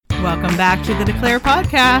Welcome back to the Declare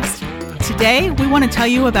podcast. Today, we want to tell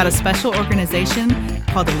you about a special organization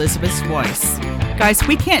called Elizabeth's Voice. Guys,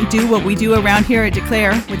 we can't do what we do around here at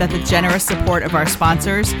Declare without the generous support of our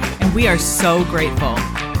sponsors, and we are so grateful.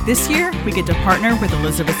 This year, we get to partner with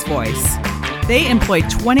Elizabeth's Voice. They employ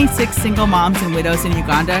 26 single moms and widows in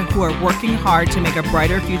Uganda who are working hard to make a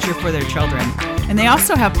brighter future for their children. And they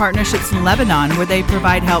also have partnerships in Lebanon where they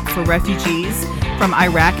provide help for refugees from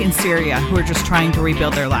Iraq and Syria who are just trying to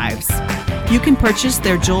rebuild their lives. You can purchase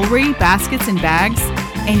their jewelry, baskets, and bags,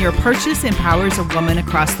 and your purchase empowers a woman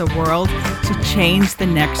across the world to change the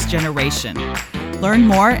next generation. Learn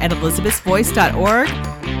more at elizabethsvoice.org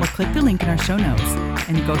or click the link in our show notes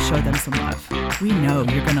and go show them some love. We know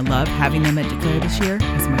you're going to love having them at Declare this year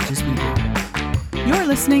as much as we do. You're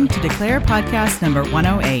listening to Declare Podcast number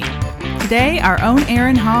 108. Today, our own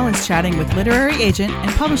Erin Hall is chatting with literary agent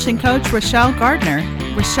and publishing coach Rachelle Gardner.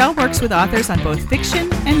 Rachelle works with authors on both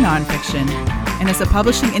fiction and nonfiction. And as a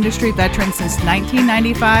publishing industry veteran since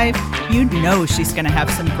 1995, you know she's going to have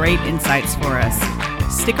some great insights for us.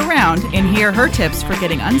 Stick around and hear her tips for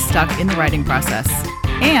getting unstuck in the writing process.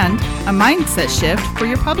 And a mindset shift for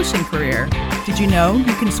your publishing career. Did you know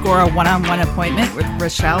you can score a one-on-one appointment with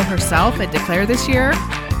Rachelle herself at Declare this year?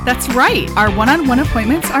 That's right, our one-on-one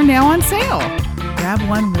appointments are now on sale. Grab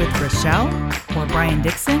one with Rachelle or Brian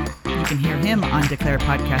Dixon. You can hear him on Declare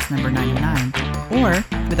Podcast number 99, or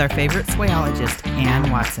with our favorite swayologist, Ann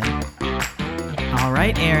Watson. All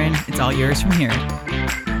right, Erin, it's all yours from here.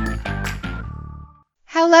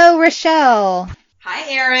 Hello, Rachelle.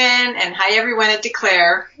 Hi, Erin, and hi, everyone at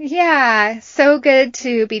Declare. Yeah, so good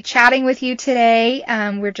to be chatting with you today.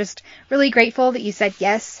 We're just really grateful that you said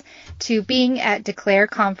yes to being at Declare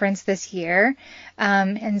Conference this year.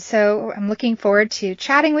 And so I'm looking forward to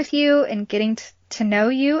chatting with you and getting to know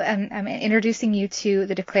you, and I'm introducing you to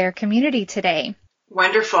the Declare community today.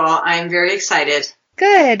 Wonderful. I'm very excited.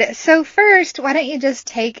 Good. So first, why don't you just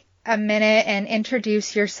take a minute and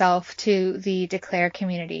introduce yourself to the Declare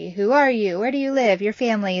community. Who are you? Where do you live? Your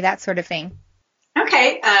family, that sort of thing.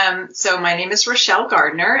 Okay. So my name is Rachelle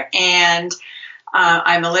Gardner, and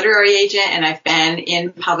I'm a literary agent, and I've been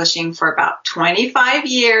in publishing for about 25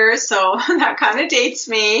 years, so that kind of dates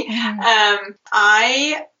me.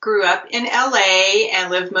 I grew up in LA and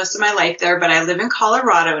lived most of my life there, but I live in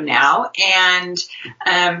Colorado now,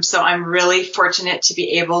 and so I'm really fortunate to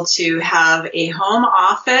be able to have a home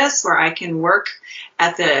office where I can work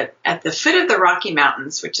at the foot of the Rocky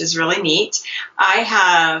Mountains, which is really neat. I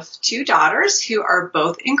have two daughters who are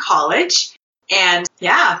both in college. And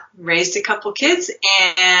yeah, raised a couple kids,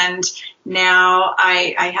 and now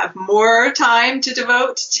I have more time to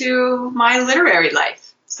devote to my literary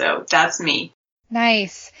life. So that's me.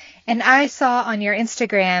 Nice. And I saw on your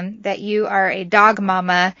Instagram that you are a dog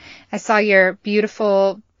mama. I saw your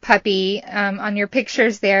beautiful puppy on your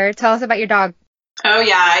pictures there. Tell us about your dog. Oh,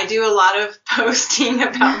 yeah. I do a lot of posting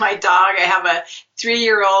about my dog. I have a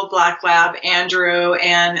 3-year-old black lab, Andrew,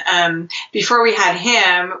 and before we had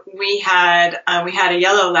him, we had a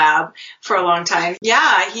yellow lab for a long time.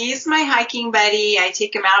 Yeah, he's my hiking buddy. I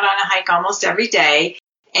take him out on a hike almost every day.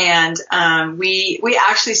 And we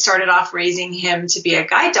actually started off raising him to be a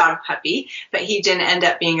guide dog puppy, but he didn't end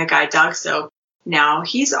up being a guide dog, so now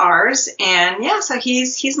he's ours. And yeah, so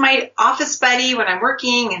he's my office buddy when I'm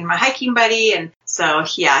working and my hiking buddy. And so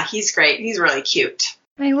yeah, he's great. He's really cute.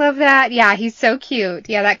 I love that. Yeah, he's so cute.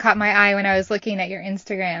 Yeah, that caught my eye when I was looking at your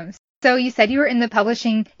Instagrams. So you said you were in the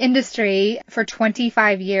publishing industry for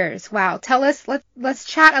 25 years. Wow. Tell us, let's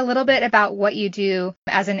chat a little bit about what you do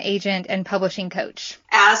as an agent and publishing coach.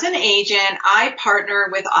 As an agent, I partner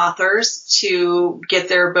with authors to get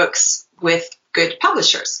their books with good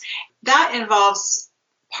publishers. That involves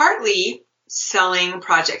partly selling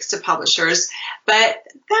projects to publishers, but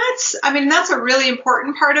that's a really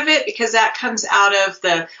important part of it because that comes out of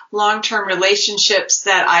the long-term relationships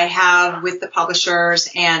that I have with the publishers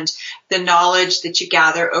and the knowledge that you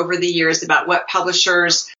gather over the years about what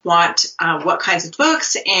publishers want, what kinds of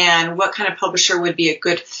books, and what kind of publisher would be a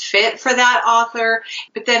good fit for that author.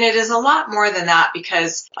 But then it is a lot more than that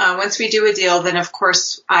because once we do a deal, then of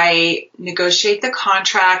course I negotiate the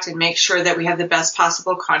contract and make sure that we have the best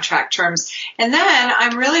possible contract terms. And then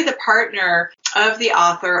I'm really the partner of the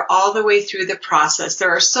author all the way through the process.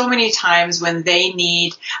 There are so many times when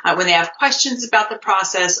they have questions about the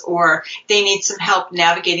process or they need some help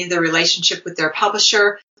navigating the relationship with their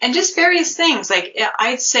publisher and just various things. Like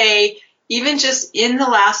I'd say even just in the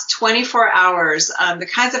last 24 hours, the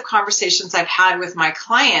kinds of conversations I've had with my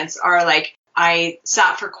clients are like, I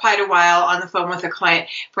sat for quite a while on the phone with a client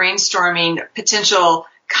brainstorming potential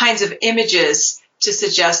kinds of images to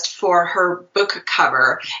suggest for her book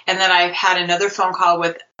cover. And then I've had another phone call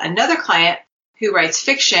with another client who writes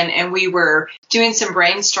fiction, and we were doing some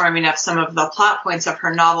brainstorming of some of the plot points of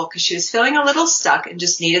her novel because she was feeling a little stuck and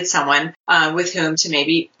just needed someone with whom to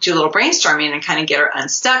maybe do a little brainstorming and kind of get her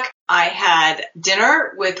unstuck. I had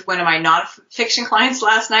dinner with one of my nonfiction clients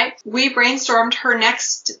last night. We brainstormed her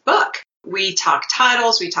next book. We talk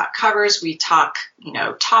titles, we talk covers, we talk,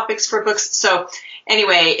 topics for books. So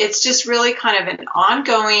anyway, it's just really kind of an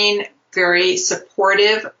ongoing, very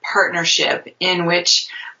supportive partnership in which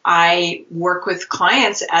I work with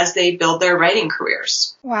clients as they build their writing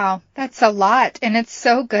careers. Wow, that's a lot. And it's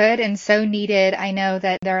so good and so needed. I know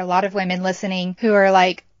that there are a lot of women listening who are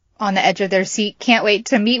like on the edge of their seat, can't wait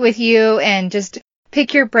to meet with you and just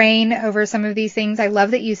pick your brain over some of these things. I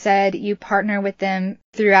love that you said you partner with them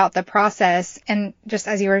throughout the process. And just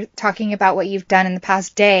as you were talking about what you've done in the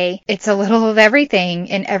past day, it's a little of everything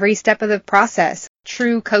in every step of the process.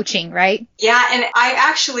 True coaching, right? Yeah, and I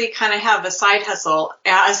actually kind of have a side hustle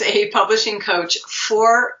as a publishing coach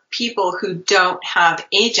for people who don't have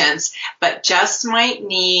agents, but just might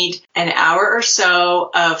need an hour or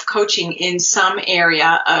so of coaching in some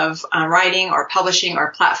area of writing or publishing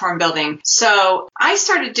or platform building. So I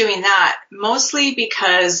started doing that mostly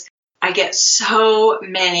because I get so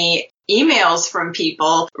many emails from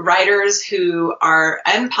people, writers who are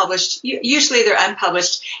unpublished, usually they're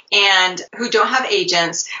unpublished, and who don't have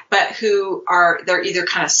agents, but they're either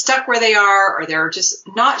kind of stuck where they are, or they're just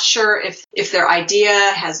not sure if their idea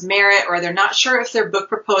has merit, or they're not sure if their book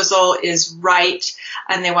proposal is right,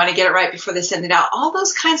 and they want to get it right before they send it out. All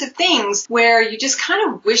those kinds of things where you just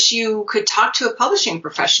kind of wish you could talk to a publishing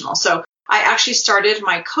professional. So I actually started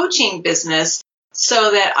my coaching business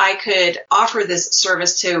so that I could offer this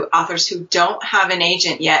service to authors who don't have an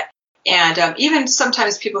agent yet. And even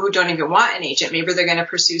sometimes people who don't even want an agent, maybe they're going to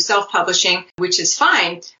pursue self-publishing, which is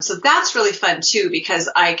fine. So that's really fun too, because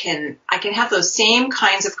I can have those same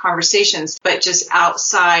kinds of conversations, but just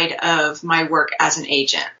outside of my work as an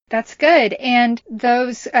agent. That's good. And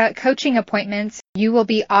those coaching appointments you will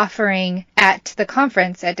be offering at the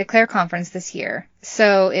conference, at Declare Conference this year.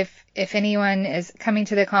 So if anyone is coming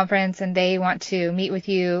to the conference and they want to meet with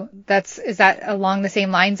you, is that along the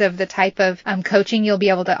same lines of the type of coaching you'll be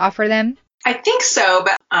able to offer them? I think so,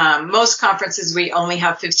 but most conferences we only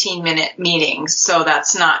have 15-minute meetings, so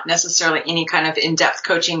that's not necessarily any kind of in-depth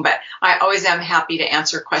coaching, but I always am happy to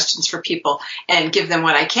answer questions for people and give them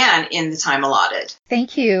what I can in the time allotted.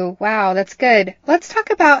 Thank you. Wow, that's good. Let's talk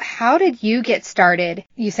about, how did you get started?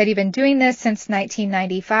 You said you've been doing this since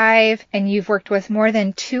 1995, and you've worked with more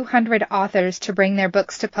than 200 authors to bring their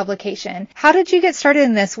books to publication. How did you get started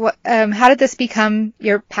in this? How did this become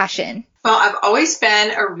your passion? Well, I've always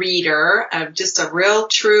been a reader, just a real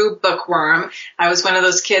true bookworm. I was one of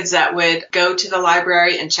those kids that would go to the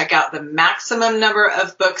library and check out the maximum number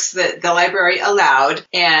of books that the library allowed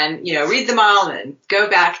and, read them all and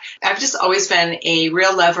go back. I've just always been a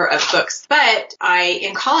real lover of books. But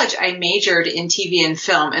in college, I majored in TV and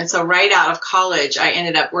film. And so right out of college, I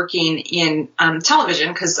ended up working in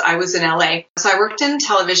television because I was in LA. So I worked in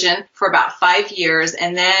television for about 5 years.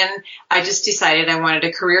 And then I just decided I wanted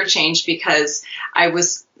a career change because I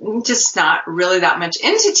was just not really that much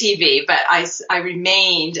into TV, but I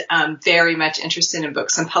remained very much interested in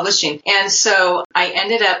books and publishing. And so I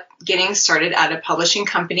ended up getting started at a publishing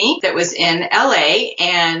company that was in LA,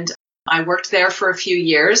 and I worked there for a few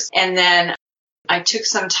years. And then I took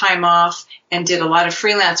some time off and did a lot of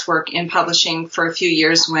freelance work in publishing for a few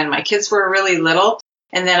years when my kids were really little.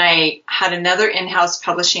 And then I had another in-house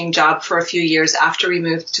publishing job for a few years after we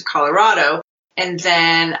moved to Colorado. And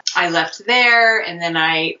then I left there, and then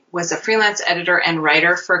I was a freelance editor and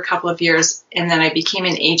writer for a couple of years, and then I became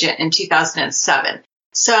an agent in 2007.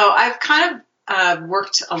 So I've kind of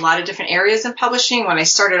worked a lot of different areas in publishing. When I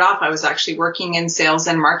started off, I was actually working in sales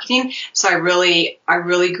and marketing, so I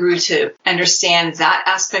really grew to understand that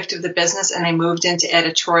aspect of the business, and I moved into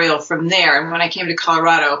editorial from there. And when I came to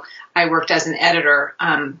Colorado, I worked as an editor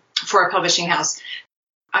for a publishing house.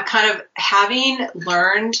 I kind of, having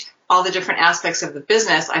learned all the different aspects of the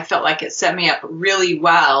business, I felt like it set me up really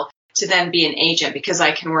well to then be an agent, because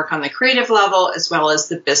I can work on the creative level as well as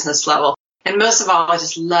the business level. And most of all, I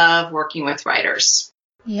just love working with writers.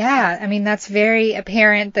 Yeah, I mean, that's very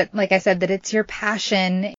apparent that, like I said, that it's your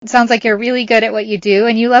passion. It sounds like you're really good at what you do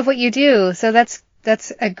and you love what you do. So that's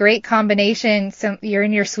a great combination. So you're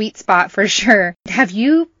in your sweet spot for sure. Have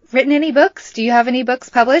you written any books? Do you have any books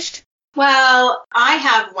published? Well, I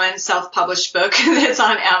have one self-published book that's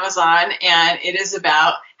on Amazon, and it is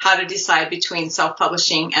about how to decide between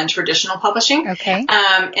self-publishing and traditional publishing. Okay.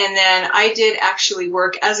 And then I did actually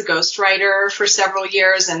work as a ghostwriter for several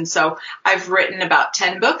years. And so I've written about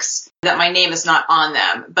 10 books that my name is not on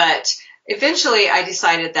them. But eventually I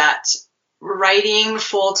decided that writing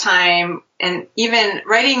full-time and even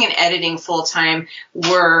writing and editing full-time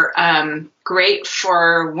were great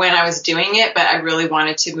for when I was doing it, but I really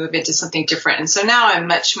wanted to move into something different. And so now I'm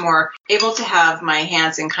much more able to have my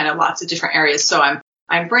hands in kind of lots of different areas. So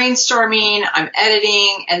I'm brainstorming, I'm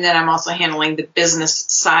editing, and then I'm also handling the business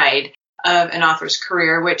side of an author's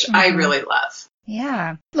career, which I really love.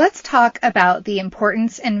 Yeah. Let's talk about the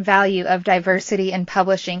importance and value of diversity in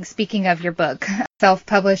publishing. Speaking of your book,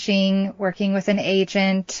 self-publishing, working with an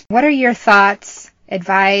agent, what are your thoughts,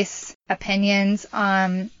 advice, opinions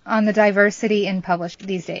on the diversity in publishing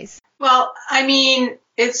these days? Well, I mean,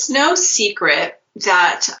 it's no secret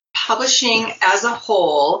that publishing as a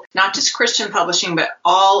whole, not just Christian publishing, but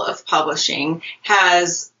all of publishing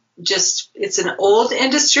it's an old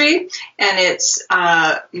industry, and it's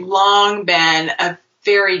long been a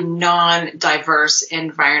very non-diverse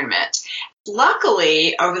environment.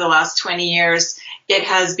 Luckily, over the last 20 years, it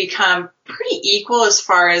has become pretty equal as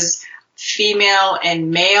far as female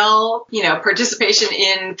and male, participation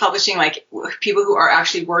in publishing, like people who are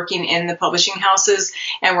actually working in the publishing houses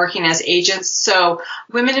and working as agents. So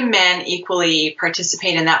women and men equally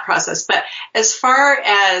participate in that process. But as far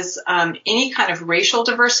as any kind of racial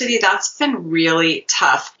diversity, that's been really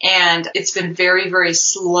tough. And it's been very, very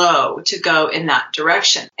slow to go in that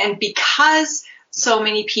direction. And because so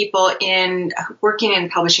many people working in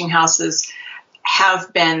publishing houses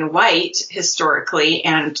have been white historically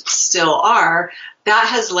and still are, that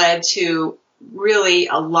has led to really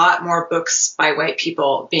a lot more books by white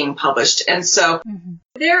people being published. And so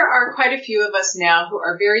there are quite a few of us now who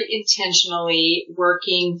are very intentionally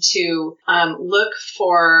working to look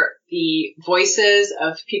for the voices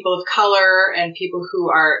of people of color and people who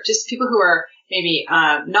are maybe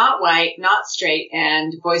not white, not straight,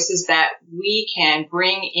 and voices that we can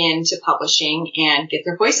bring into publishing and get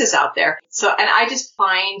their voices out there. So, and I just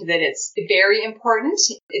find that it's very important.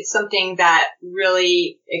 It's something that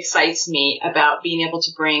really excites me about being able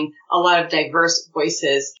to bring a lot of diverse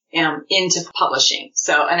voices into publishing.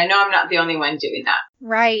 So, and I know I'm not the only one doing that.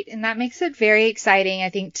 Right. And that makes it very exciting. I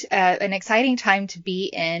think an exciting time to be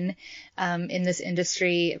in this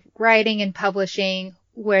industry, writing and publishing,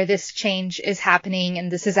 where this change is happening.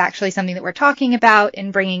 And this is actually something that we're talking about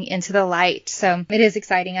and bringing into the light. So it is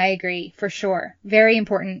exciting. I agree, for sure. Very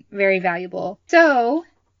important, very valuable. So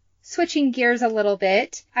switching gears a little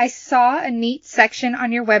bit, I saw a neat section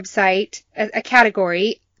on your website, a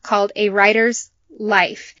category called A Writer's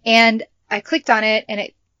Life. And I clicked on it, and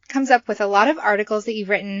it comes up with a lot of articles that you've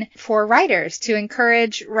written for writers to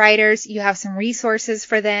encourage writers. You have some resources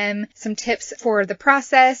for them, some tips for the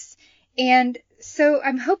process. And so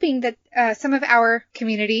I'm hoping that some of our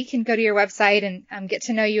community can go to your website and get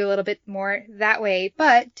to know you a little bit more that way.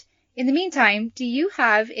 But in the meantime, do you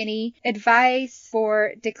have any advice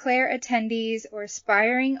for Declare attendees or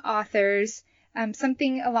aspiring authors,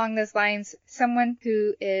 something along those lines, someone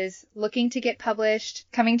who is looking to get published,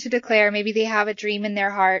 coming to Declare, maybe they have a dream in their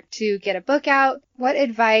heart to get a book out? What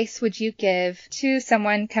advice would you give to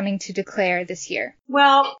someone coming to Declare this year?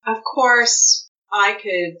 Well, of course, I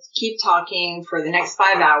could keep talking for the next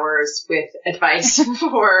 5 hours with advice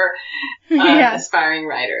for aspiring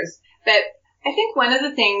writers. But I think one of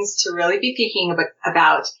the things to really be thinking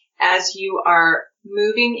about as you are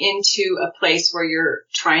moving into a place where you're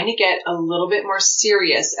trying to get a little bit more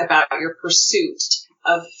serious about your pursuit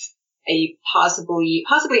of a possibly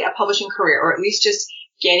a publishing career, or at least just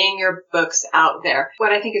getting your books out there.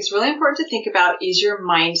 What I think is really important to think about is your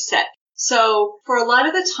mindset. So for a lot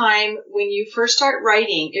of the time when you first start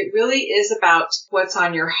writing, it really is about what's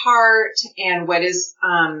on your heart and what is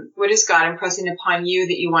God impressing upon you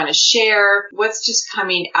that you want to share, what's just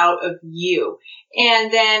coming out of you.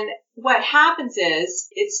 And then what happens is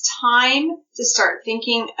it's time to start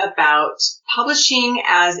thinking about publishing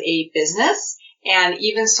as a business, and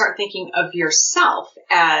even start thinking of yourself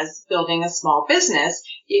as building a small business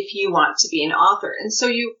if you want to be an author. And so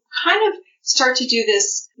you kind of start to do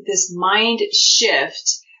this mind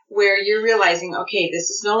shift where you're realizing, okay, this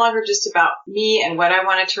is no longer just about me and what I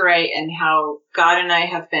wanted to write and how God and I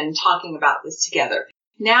have been talking about this together.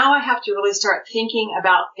 Now I have to really start thinking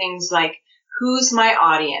about things like, who's my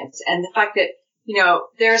audience? And the fact that,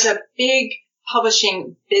 there's a big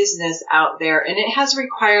publishing business out there, and it has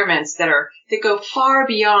requirements that go far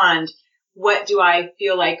beyond what do I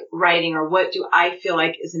feel like writing, or what do I feel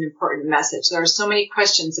like is an important message. There are so many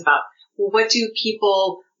questions about, well, what do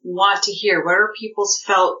people want to hear? What are people's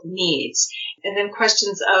felt needs? And then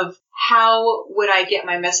questions of how would I get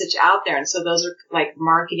my message out there? And so those are like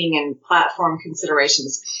marketing and platform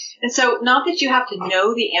considerations. And so not that you have to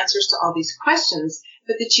know the answers to all these questions,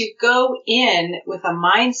 but that you go in with a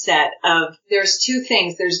mindset of there's two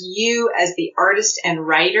things. There's you as the artist and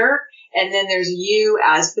writer, and then there's you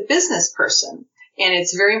as the business person. And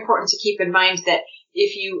it's very important to keep in mind that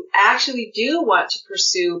if you actually do want to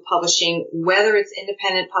pursue publishing, whether it's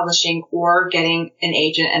independent publishing or getting an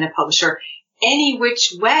agent and a publisher, any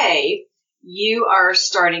which way, you are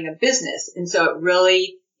starting a business. And so it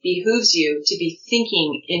really behooves you to be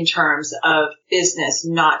thinking in terms of business,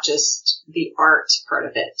 not just the art part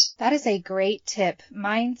of it. That is a great tip.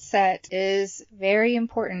 Mindset is very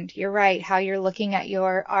important. You're right, how you're looking at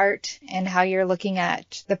your art and how you're looking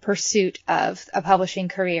at the pursuit of a publishing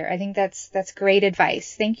career. I think that's great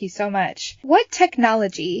advice. Thank you so much. What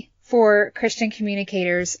technology for Christian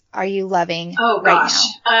communicators are you loving right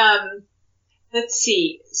now? Let's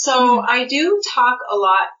see. So I do talk a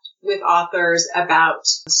lot with authors about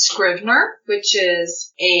Scrivener, which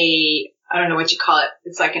is I don't know what you call it.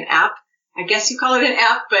 It's like an app. I guess you call it an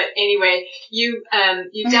app, but anyway, you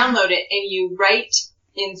download it and you write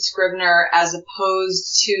in Scrivener as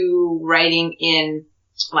opposed to writing in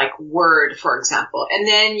like Word, for example. And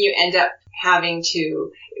then you end up having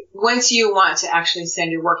to, once you want to actually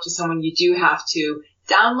send your work to someone, you do have to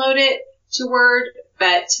download it to Word.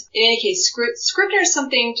 But in any case, Scrivener is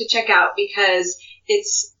something to check out because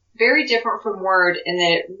it's very different from Word in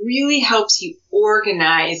that it really helps you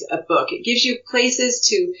organize a book. It gives you places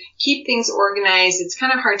to keep things organized. It's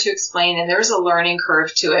kind of hard to explain, and there's a learning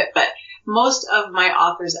curve to it, but most of my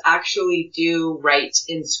authors actually do write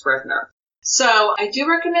in Scrivener. So I do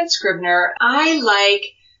recommend Scrivener.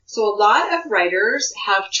 So a lot of writers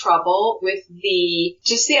have trouble with the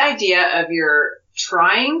idea of you're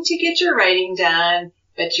trying to get your writing done,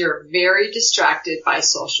 but you're very distracted by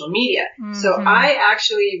social media. Mm-hmm. So I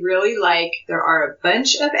actually really there are a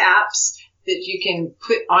bunch of apps that you can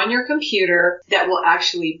put on your computer that will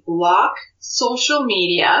actually block social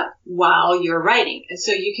media while you're writing. And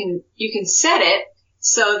so you can set it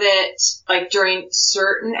so that like during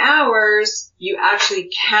certain hours, you actually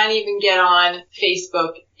can't even get on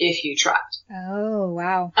Facebook if you tried. Oh,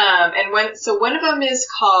 wow. And one of them is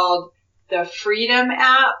called the Freedom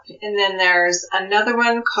app, and then there's another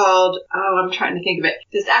one called, I'm trying to think of it.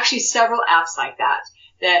 There's actually several apps like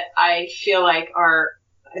that I feel like are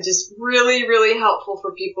just really, really helpful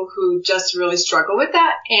for people who just really struggle with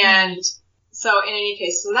that. And so in any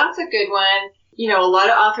case, so that's a good one. You know, a lot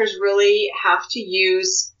of authors really have to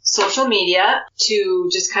use social media to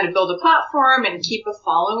just kind of build a platform and keep a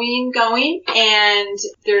following going. And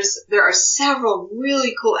there are several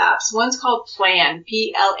really cool apps. One's called Plan,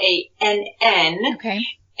 Plann. Okay.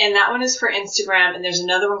 And that one is for Instagram. And there's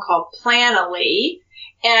another one called Planoly.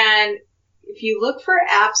 And if you look for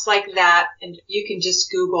apps like that, and you can just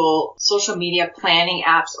Google social media planning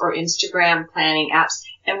apps or Instagram planning apps.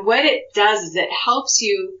 And what it does is it helps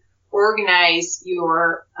you organize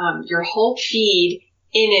your whole feed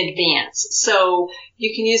in advance. So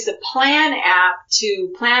you can use the Plan app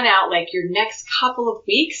to plan out like your next couple of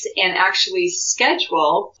weeks and actually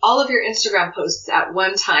schedule all of your Instagram posts at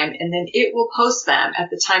one time, and then it will post them at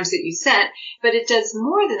the times that you sent. But it does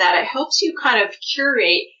more than that. It helps you kind of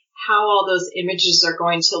curate how all those images are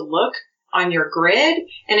going to look on your grid.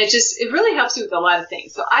 And it really helps you with a lot of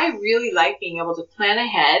things. So I really like being able to plan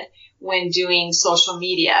ahead when doing social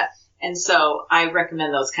media. And so I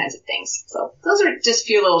recommend those kinds of things. So those are just a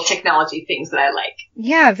few little technology things that I like.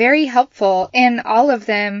 Yeah, very helpful. And all of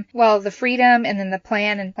them, well, the Freedom and then the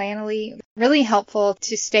Plan and Planoly, really helpful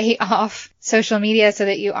to stay off social media so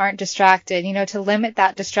that you aren't distracted, to limit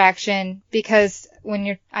that distraction, because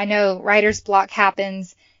I know writer's block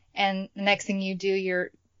happens and the next thing you do, you're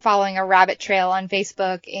following a rabbit trail on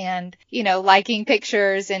Facebook and, liking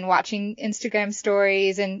pictures and watching Instagram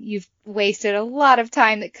stories, and you've wasted a lot of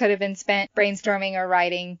time that could have been spent brainstorming or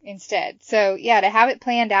writing instead. So yeah, to have it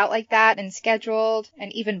planned out like that and scheduled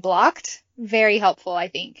and even blocked, very helpful, I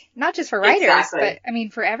think. Not just for writers, but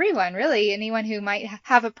for everyone, really. Anyone who might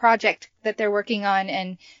have a project that they're working on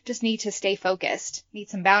and just need to stay focused, need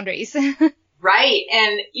some boundaries. Right.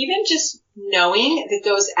 And even just knowing that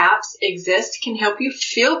those apps exist can help you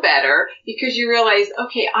feel better because you realize,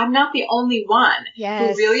 okay, I'm not the only one who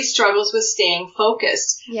really struggles with staying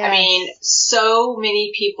focused. Yes. So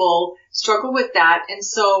many people struggle with that. And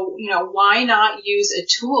so, why not use a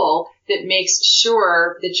tool that makes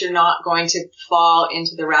sure that you're not going to fall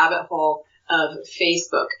into the rabbit hole of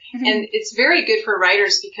Facebook? Mm-hmm. And it's very good for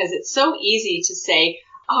writers because it's so easy to say,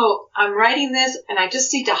 oh, I'm writing this and I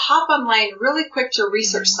just need to hop online really quick to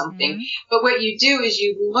research something. But what you do is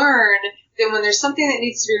you learn that when there's something that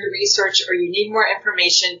needs to be researched or you need more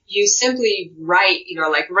information, you simply write,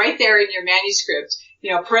 like right there in your manuscript,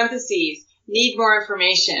 parentheses, need more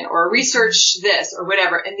information or research this or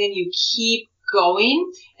whatever. And then you keep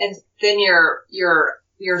going, and then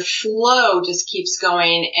your flow just keeps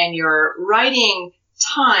going, and your writing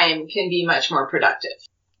time can be much more productive.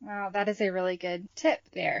 Wow, that is a really good tip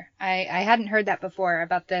there. I hadn't heard that before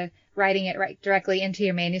about the writing it right directly into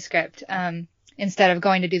your manuscript instead of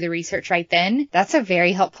going to do the research right then. That's a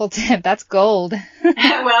very helpful tip. That's gold.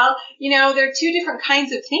 Well, there are two different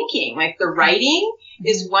kinds of thinking. Like the writing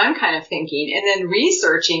is one kind of thinking, and then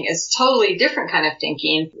researching is totally different kind of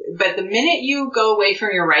thinking. But the minute you go away from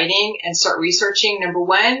your writing and start researching, number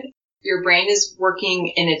one, your brain is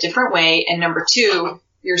working in a different way, and number two,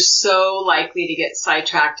 you're so likely to get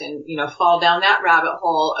sidetracked and, fall down that rabbit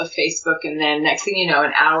hole of Facebook, and then next thing you know,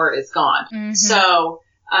 an hour is gone. So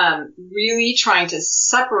really trying to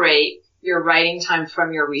separate your writing time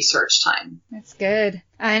from your research time. That's good.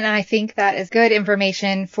 And I think that is good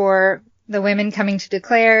information for the women coming to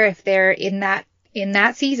Declare if they're in that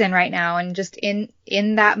season right now and just in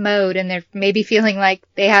that mode, and they're maybe feeling like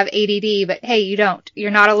they have ADD, but hey, you don't.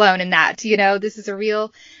 You're not alone in that. This is a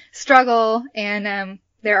real struggle, and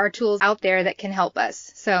there are tools out there that can help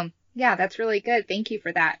us. So yeah, that's really good. Thank you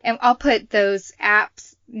for that. And I'll put those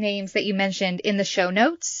apps names that you mentioned in the show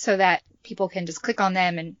notes so that people can just click on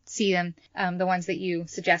them and see them, the ones that you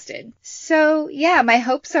suggested. So yeah, my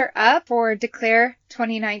hopes are up for Declare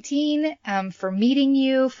 2019, for meeting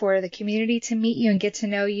you, for the community to meet you and get to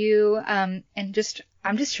know you. And I'm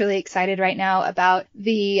just really excited right now about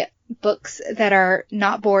the books that are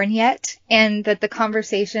not born yet, and that the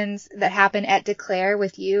conversations that happen at Declare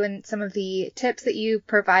with you and some of the tips that you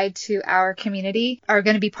provide to our community are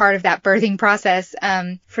going to be part of that birthing process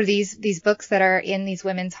for these books that are in these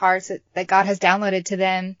women's hearts that God has downloaded to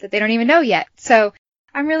them that they don't even know yet. So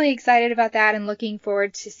I'm really excited about that and looking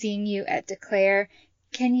forward to seeing you at Declare.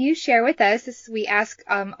 Can you share with us, we ask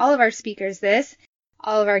all of our speakers this,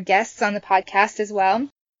 all of our guests on the podcast as well,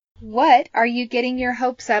 what are you getting your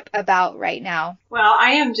hopes up about right now? Well,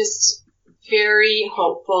 I am just very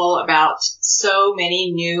hopeful about so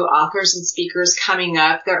many new authors and speakers coming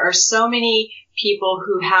up. There are so many people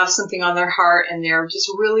who have something on their heart, and they're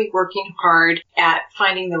just really working hard at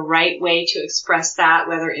finding the right way to express that,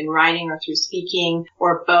 whether in writing or through speaking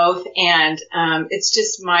or both. And it's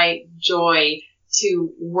just my joy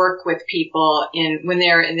to work with people when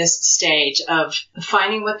they're in this stage of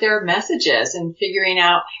finding what their message is and figuring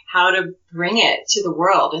out how to bring it to the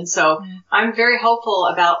world. And so I'm very hopeful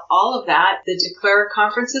about all of that. The Declare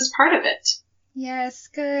conference is part of it. Yes,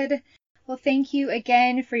 good. Well, thank you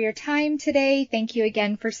again for your time today. Thank you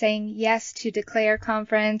again for saying yes to Declare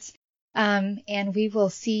conference. And we will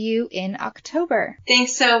see you in October.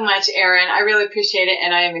 Thanks so much, Erin. I really appreciate it,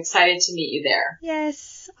 and I am excited to meet you there.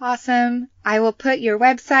 Yes, awesome. I will put your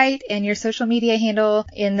website and your social media handle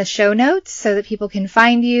in the show notes so that people can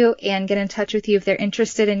find you and get in touch with you if they're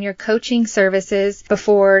interested in your coaching services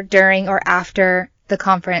before, during, or after the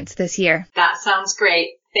conference this year. That sounds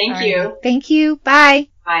great. Thank you. Thank you. Bye.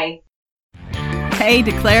 Bye. Hey,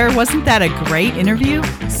 Declare, wasn't that a great interview?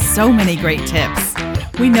 So many great tips.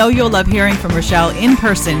 We know you'll love hearing from Rachelle in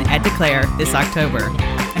person at Declare this October.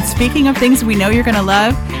 And speaking of things we know you're going to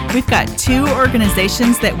love, we've got 2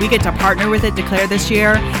 organizations that we get to partner with at Declare this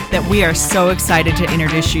year that we are so excited to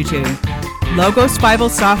introduce you to. Logos Bible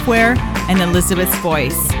Software and Elizabeth's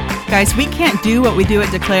Voice. Guys, we can't do what we do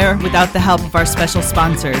at Declare without the help of our special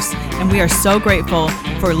sponsors, and we are so grateful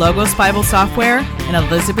for Logos Bible Software and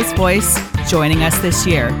Elizabeth's Voice joining us this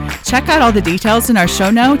year. Check out all the details in our show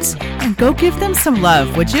notes and go give them some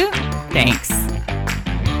love, would you? Thanks.